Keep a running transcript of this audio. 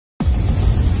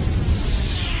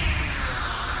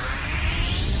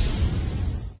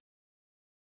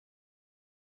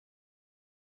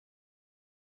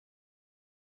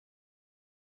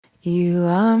You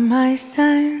are my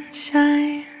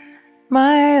sunshine,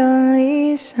 my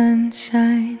only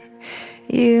sunshine.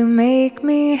 You make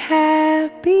me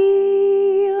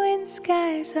happy when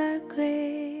skies are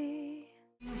gray.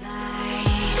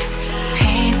 Lights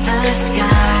paint the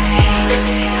skies,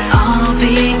 all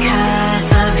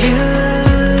because of you.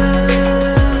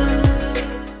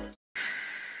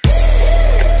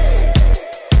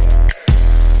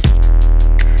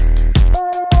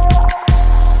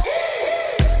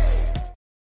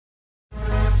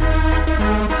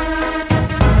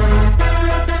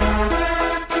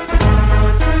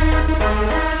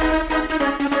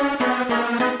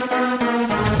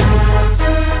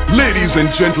 Ladies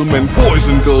and gentlemen, boys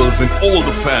and girls, and all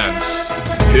the fans,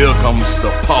 here comes the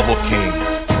Power King,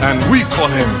 and we call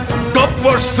him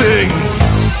Gabbar Singh.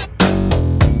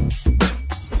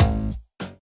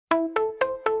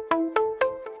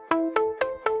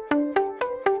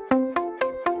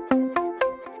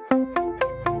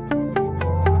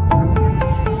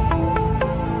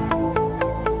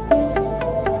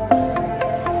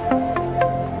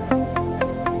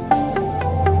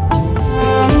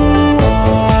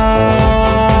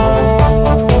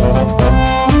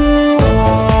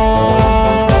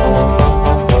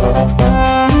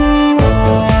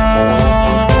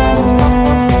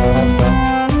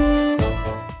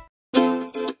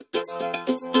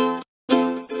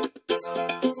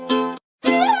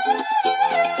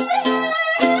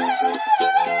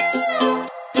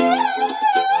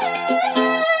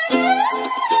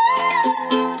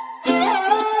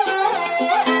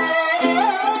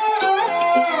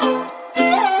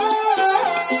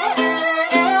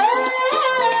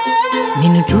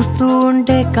 నిన్ను చూస్తూ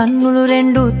ఉంటే కన్నులు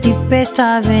రెండు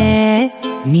తిప్పేస్తావే,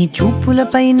 నీ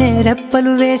చూపులపైనే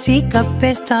రెప్పలు వేసి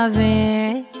కప్పేస్తావే.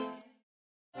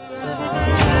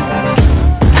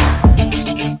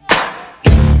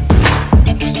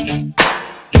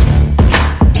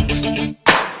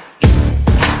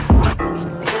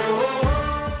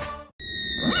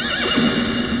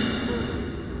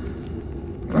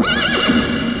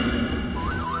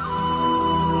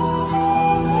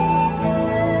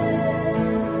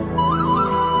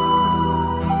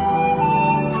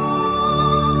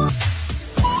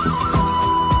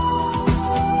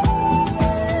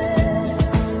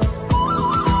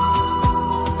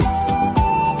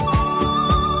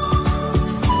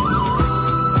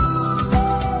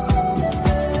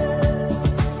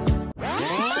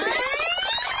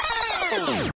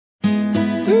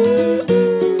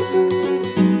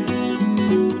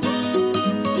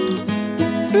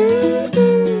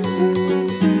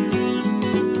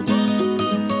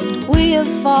 We have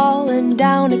fallen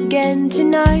down again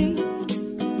tonight.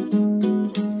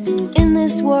 In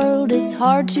this world it's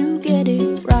hard to get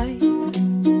it right.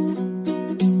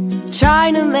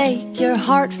 Trying to make your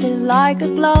heart feel like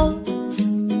a glove.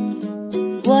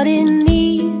 What it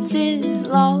needs is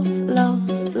love, love,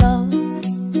 love.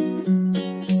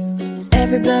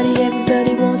 Everybody,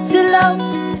 everybody wants to love.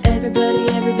 Everybody,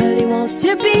 everybody wants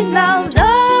to be loved. Oh,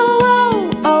 oh,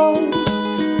 oh,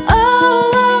 oh,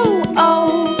 oh, oh.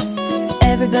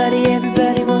 Everybody,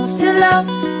 everybody wants to love.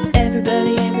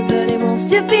 Everybody, everybody wants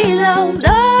to be loved.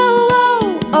 Oh, oh,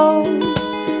 oh,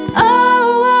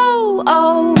 oh, oh,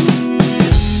 oh.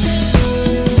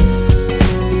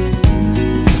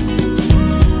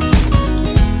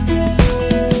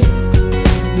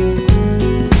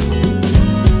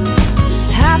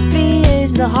 Happy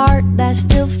is the heart that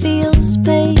still feels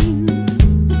pain.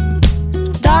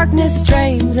 Darkness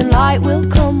drains and light will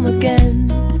come again.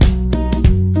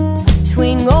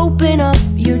 Swing open up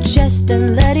your chest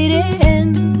and let it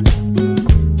in.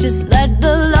 Just let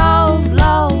the love,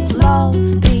 love, love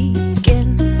begin.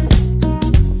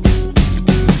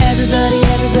 Everybody,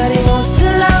 everybody wants to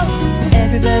love.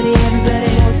 Everybody, everybody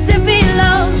wants to be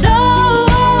loved. Oh,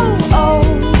 oh,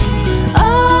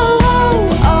 oh, oh,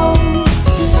 oh,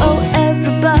 oh.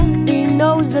 Everybody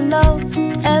knows the love.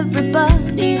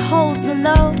 Everybody holds the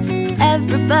love.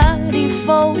 Everybody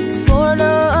falls for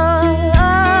love.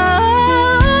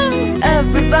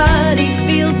 Everybody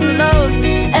feels the love.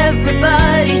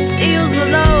 Everybody steals the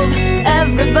love.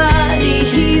 Everybody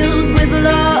heals with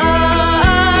love.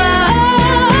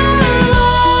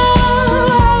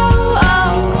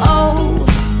 Oh, oh.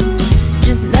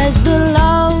 Just let the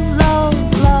love, love,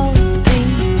 love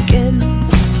begin.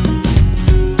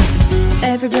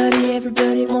 Everybody,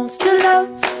 everybody wants to love.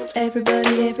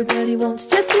 Everybody, everybody wants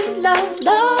to be loved.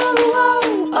 Oh,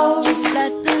 oh, oh. Just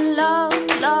let the love,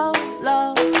 love,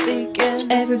 love begin.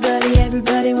 Everybody,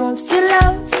 everybody wants to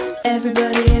love.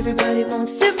 Everybody, everybody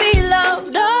wants to be